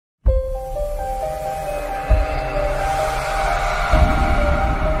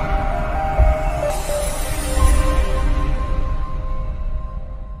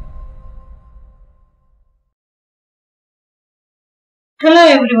Hello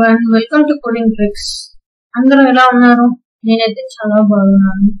everyone, welcome to coding tricks. అందరూ ఎలా ఉన్నారు? నేనైతే చాలా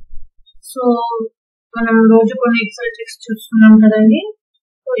బాగున్నాను. సో మనం రోజు కొన్ని ఎక్సెల్ ట్రిక్స్ చూస్తున్నాం కదండి.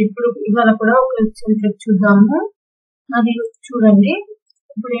 సో ఇప్పుడు ఇవాళ కూడా ఒక ఎక్సెల్ ట్రిక్ చూద్దాము. అది చూడండి.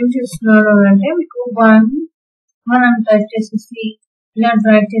 ఇప్పుడు ఏం చేస్తున్నాను అంటే మీకు వన్ టైప్ చేసేసి ఇలా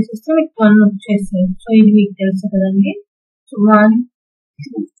డ్రాగ్ చేసేస్తే మీకు 1 వచ్చేస్తుంది. సో ఇది మీకు తెలుసు కదండి. సో 1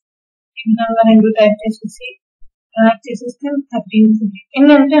 2 ఈ విధంగా 2 టైప్ చేసేసి డ్రాగ్ చేసేస్తే 13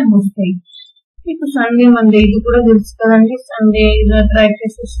 ఎన్ని అంటే అన్ని వస్తాయి. మీకు సండే మండే ఇది కూడా తెలుసు కదండి. సండే ఇలా డ్రాగ్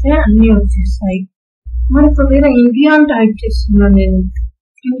చేసేస్తే అన్ని వచ్చేస్తాయి. మరి ఒకవేళ ఇండియా అని టైప్ చేస్తున్నాను నేను.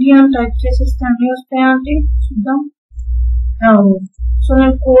 ఇండియా అని టైప్ చేసేస్తే అన్ని వస్తాయా అంటే చూద్దాం. సో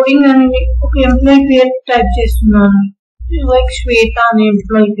నేను కోడింగ్ అనేది ఒక ఎంప్లాయీ పేరు టైప్ చేస్తున్నాను. లైక్ శ్వేత అనే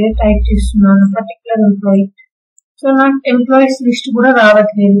ఎంప్లాయీ పేరు టైప్ చేస్తున్నాను, పర్టికులర్ ఎంప్లాయీ. సో నాకు ఎంప్లాయీస్ లిస్ట్ కూడా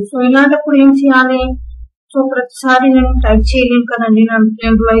రావట్లేదు. సో ఇలాంటప్పుడు ఏం చేయాలి? సో ప్రతిసారి నేను టైప్ చేయలేను కదండి నా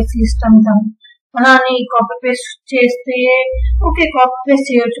ఎంప్లాయీస్ లిస్ట్ అంతా. అలానే కాపీ పేస్ట్ చేస్తే ఓకే, కాపీ పేస్ట్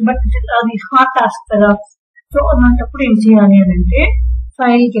చేయొచ్చు, బట్ అది హార్డ్ టాస్క్ కదా. సో అలాంటప్పుడు ఏం చేయాలి అని అంటే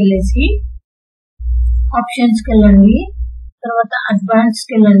ఫైల్కి వెళ్ళేసి ఆప్షన్స్కి వెళ్ళండి, తర్వాత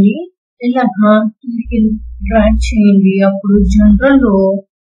అడ్వాన్స్కి వెళ్ళండి, ఇలాగా డ్రాగ్ చేయండి. అప్పుడు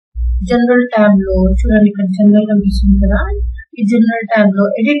జనరల్ ట్యాబ్ లో చూడండి, ఇక్కడ జనరల్ కనిపిస్తుంది కదా. ఈ జనరల్ ట్యాబ్ లో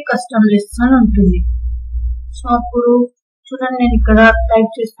ఎడిట్ కస్టమ్ లిస్ట్ అని ఉంటుంది. సో అప్పుడు చూడండి, నేను ఇక్కడ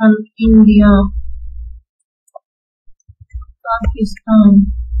టైప్ చేస్తాను India, Pakistan,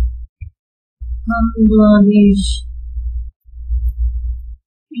 Bangladesh,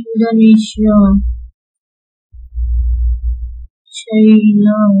 Indonesia,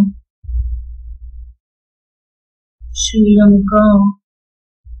 China, Sri Lanka,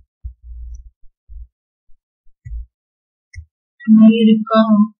 America.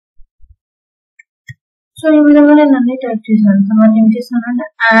 So ఈ విధంగా నేను అన్ని టైప్ చేశాను. తర్వాత ఏం చేస్తానంటే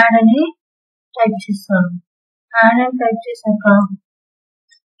యాడ్ అని టైప్ చేస్తాను. యాడ్ అని టైప్ చేశాక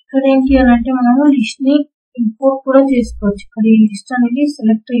ఇక్కడ ఏం చేయాలంటే మనము లిస్ట్ ని ఇంపోర్ట్ కూడా చేసుకోవచ్చు. ఇక్కడ ఈ లిస్ట్ అనేది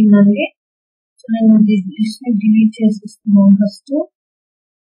సెలెక్ట్ అయిందండి. సో నేను లిస్ట్ ని డిలీట్ చేసేస్తున్నాను. ఫస్ట్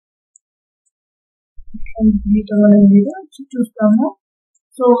డిలీట్ అవ్వడం లేదు, చూస్తాము.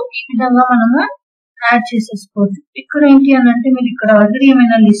 సో ఈ విధంగా మనము యాడ్ చేసేసుకోవచ్చు. ఇక్కడ ఏంటి అని అంటే మీరు ఇక్కడ ఆల్రెడీ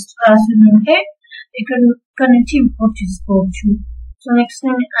ఏమైనా లిస్ట్ రాసిందంటే ఇక్కడ నుంచి ఇంపోర్ట్ చేసుకోవచ్చు. సో నెక్స్ట్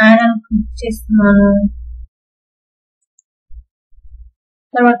నేను యాడ్ అని క్లిక్ చేస్తున్నాను.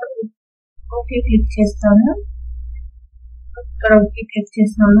 తర్వాత ఓకే క్లిక్ చేస్తాను. ఇక్కడ ఓకే క్లిక్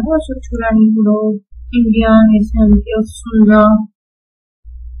చేస్తాను. సో చూడండి, ఇప్పుడు ఇండియా అనేసి వస్తుందా?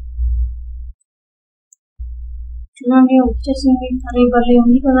 చూడండి వచ్చేసింది. సరే బర్లే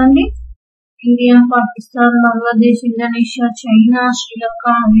ఉంది కదండి. India, Pakistan, Bangladesh, Indonesia, China, Sri Lanka,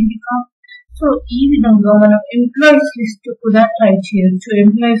 America. So ఈ విధంగా మనం ఎంప్లాయీస్ లిస్ట్ కూడా ట్రై చేయొచ్చు.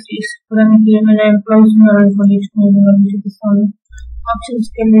 ఎంప్లాయీస్ లిస్ట్ కూడా మీకు ఏమైనా ఎంప్లాయీస్ ఉన్నారనుకోండి, చూపిస్తాను.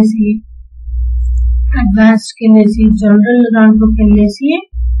 ఆప్షన్స్కి వెళ్ళేసి అడ్వాన్స్కి వెళ్ళేసి జనరల్ దాంట్లోకి వెళ్ళేసి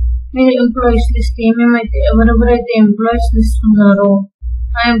మీరు ఎంప్లాయీస్ లిస్ట్ ఎవరెవరైతే ఎంప్లాయీస్ లిస్ట్ ఉన్నారో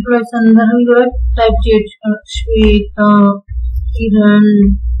ఆ ఎంప్లాయీస్ అందరినీ కూడా టైప్ చేయొచ్చు. శ్వేత, కిరణ్,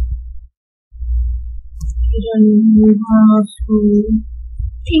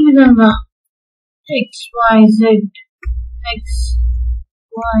 ఈ విధంగా XYZ.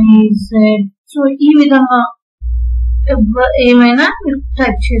 సో ఈ విధంగా ఏమైనా మీరు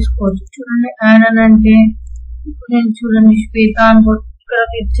టైప్ చేసుకోవచ్చు. చూడండి యాడ్ అని అంటే ఇప్పుడు నేను చూడండి శ్వేత అని ఇక్కడ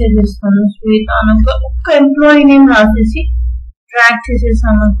క్లిక్ చేసేస్తాను. శ్వేత అని ఒక్క ఎంప్లాయీ నేమ్ రాసేసి ట్రాక్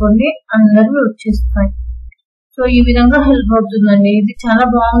చేసేసాను అనుకోండి, అందరూ వచ్చేస్తాయి. సో ఈ విధంగా హెల్ప్ అవుతుందండి. ఇది చాలా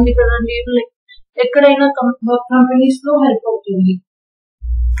బాగుంది కదండి. ఎక్కడైనా కంపెనీస్ లో హెల్ప్ అవుతుంది.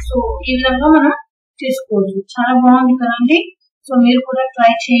 సో ఈ విధంగా మనం చేసుకోవచ్చు. చాలా బాగుంది కదండి. సో మీరు కూడా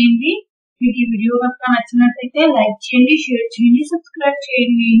ట్రై చేయండి. మీకు ఈ వీడియో కనుక నచ్చినట్లయితే లైక్ చేయండి, షేర్ చేయండి, సబ్స్క్రైబ్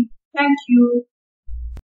చేయండి. Thank you.